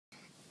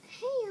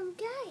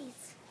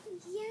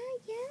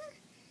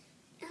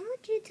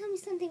you to tell me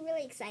something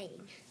really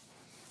exciting.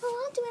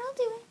 Oh, I'll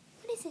do it.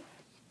 What is it?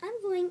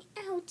 I'm going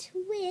out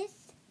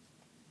with...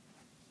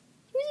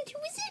 Who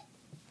is it?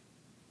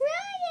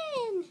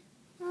 Ryan!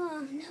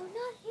 Oh, no,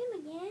 not him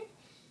again.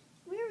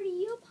 Rarity,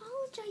 you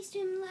apologized to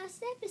him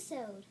last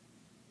episode.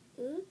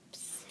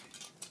 Oops.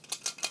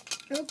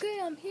 Okay,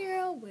 I'm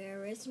here.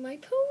 Where is my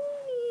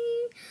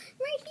pony?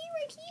 Right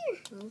here.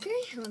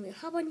 Okay, let me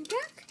hop on your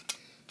back.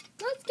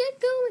 Let's get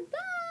going.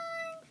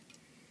 Bye!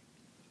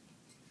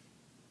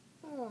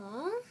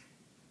 Aww.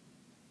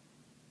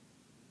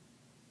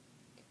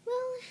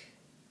 Well,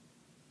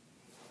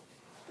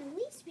 at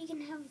least we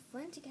can have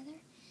fun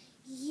together.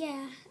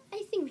 Yeah,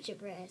 I think we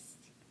should rest.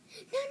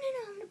 No,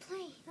 I'm gonna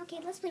play. Okay,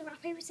 let's play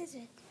rock, paper,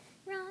 scissors.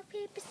 Rock,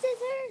 paper,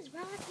 scissors.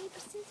 Rock, paper,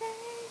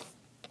 scissors.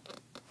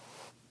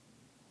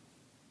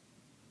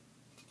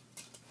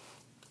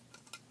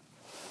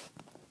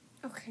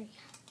 Okay,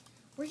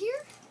 we're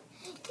here?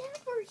 Yeah,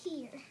 we're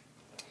here.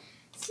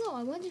 So,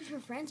 I wonder if your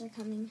friends are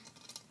coming.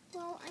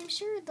 Well, I'm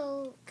sure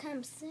they'll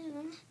come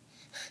soon.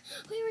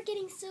 We were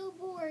getting so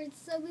bored,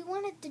 so we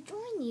wanted to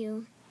join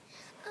you.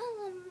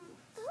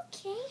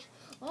 Okay.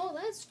 Oh,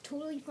 that's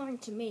totally fine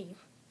to me.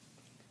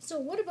 So,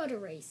 what about a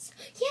race?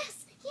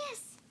 Yes.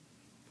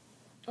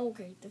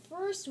 Okay, the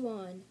first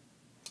one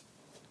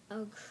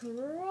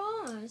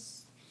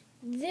across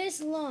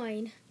this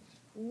line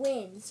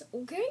wins,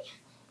 okay?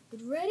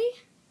 Get ready?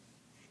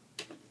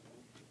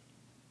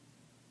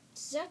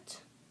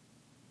 Set.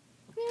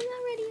 Wait, I'm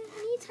not ready.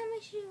 I need to tie my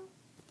shoe.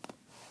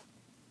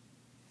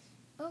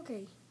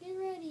 Okay, get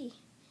ready.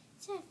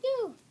 Set,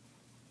 go.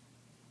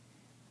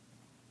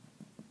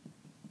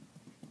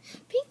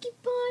 Pinkie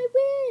Pie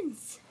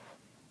wins.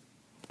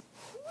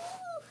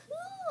 Woohoo,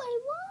 I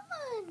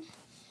won.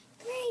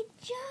 Great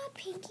job,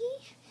 Pinkie.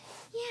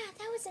 Yeah,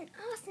 that was an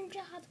awesome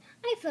job.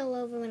 I fell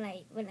over when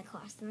I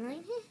crossed the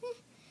line.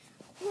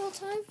 Well,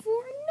 time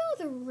for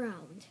another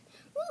round.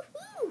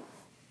 Woohoo!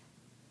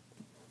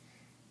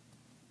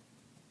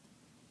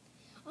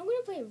 I'm going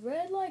to play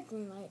red light,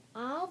 green light.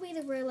 I'll be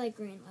the red light,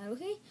 green light,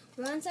 okay?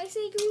 Once I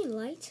say green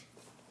light,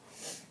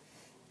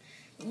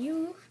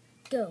 you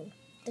go.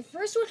 The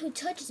first one who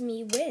touches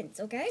me wins,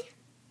 okay?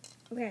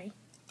 Okay.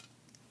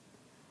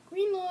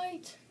 Green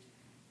light.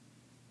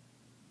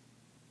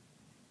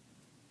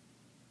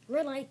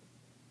 Red light.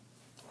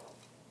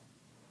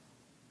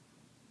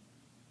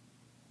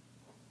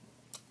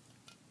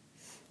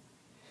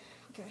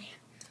 Okay.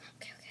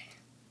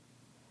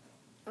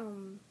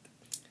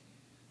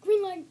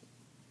 Green light.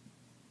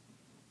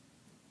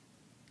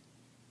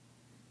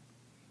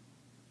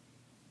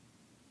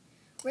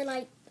 Red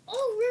light.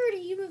 Oh,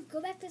 Rarity, you move.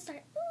 Go back to the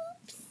start.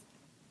 Oops.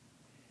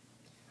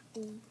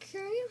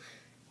 Okay.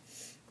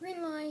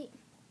 Green light.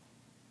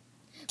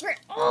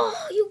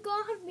 Oh, you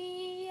got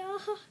me.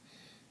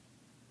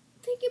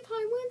 Pinkie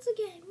Pie wins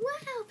again.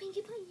 Wow,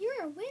 Pinkie Pie,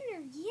 you're a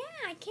winner.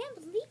 Yeah, I can't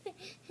believe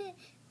it.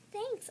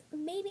 Thanks.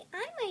 Maybe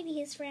I might be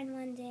his friend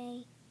one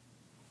day.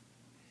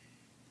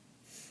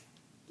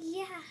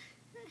 Yeah.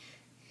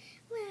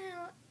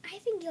 Well, I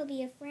think you'll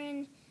be a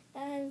friend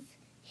of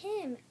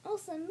him.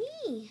 Also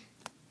me.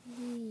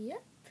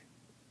 Yep.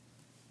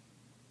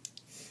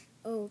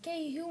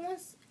 Okay, who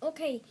wants...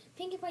 Okay,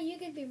 Pinkie Pie, you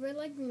could be red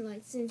light, green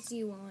light since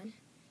you won.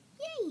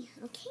 Yay.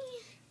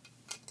 Okay.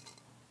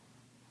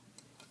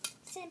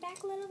 Stand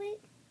back a little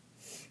bit.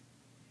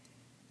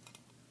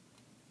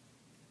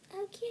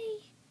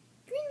 Okay.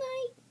 Green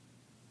light.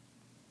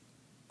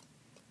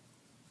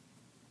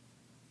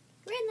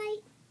 Red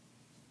light.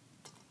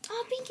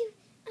 Oh,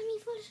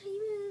 Fluttershy,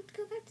 you moved.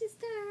 Go back to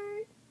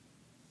start.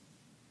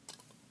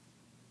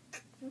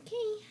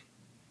 Okay.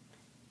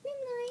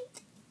 Green light.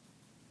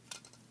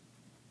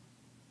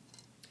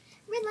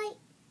 Red light.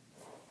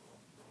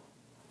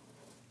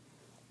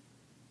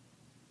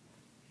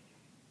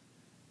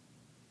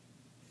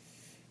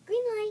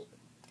 Green light.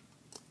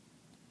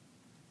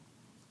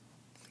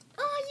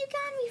 Oh, you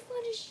got me,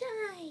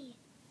 Fluttershy.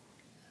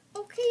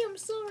 Okay, I'm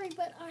sorry,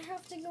 but I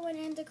have to go and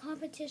end the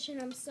competition.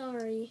 I'm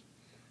sorry.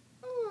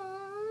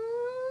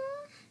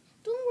 Aww.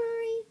 Don't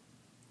worry.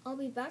 I'll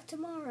be back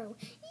tomorrow.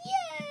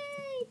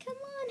 Yay! Come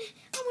on.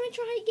 I want to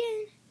try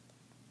again.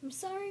 I'm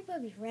sorry,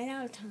 but we ran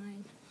out of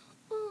time.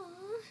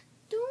 Aww.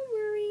 Don't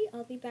worry.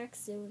 I'll be back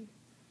soon.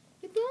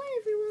 Goodbye,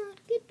 everyone.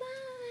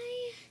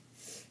 Goodbye.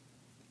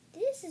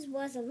 This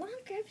was a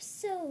longer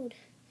episode.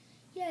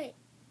 Yeah,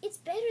 it's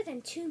better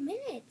than 2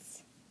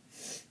 minutes.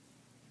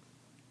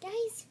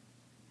 Guys,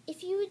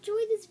 if you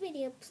enjoyed this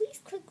video, please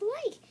click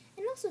like.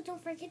 And also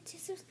don't forget to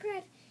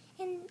subscribe.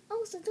 And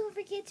also don't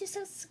forget to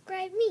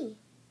subscribe me.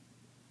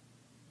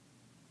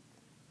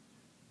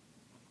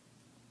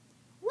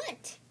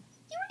 What?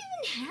 You don't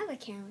even have an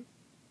account.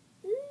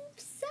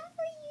 Oops,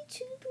 sorry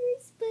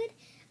YouTubers, but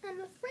I'm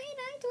afraid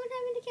I don't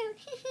have an account.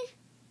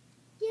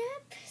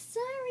 Yep,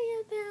 sorry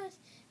about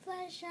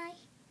Fluttershy.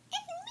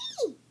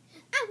 It's me!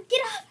 Oh,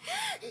 get off!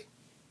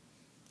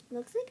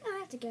 Looks like I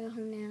have to go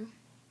home now.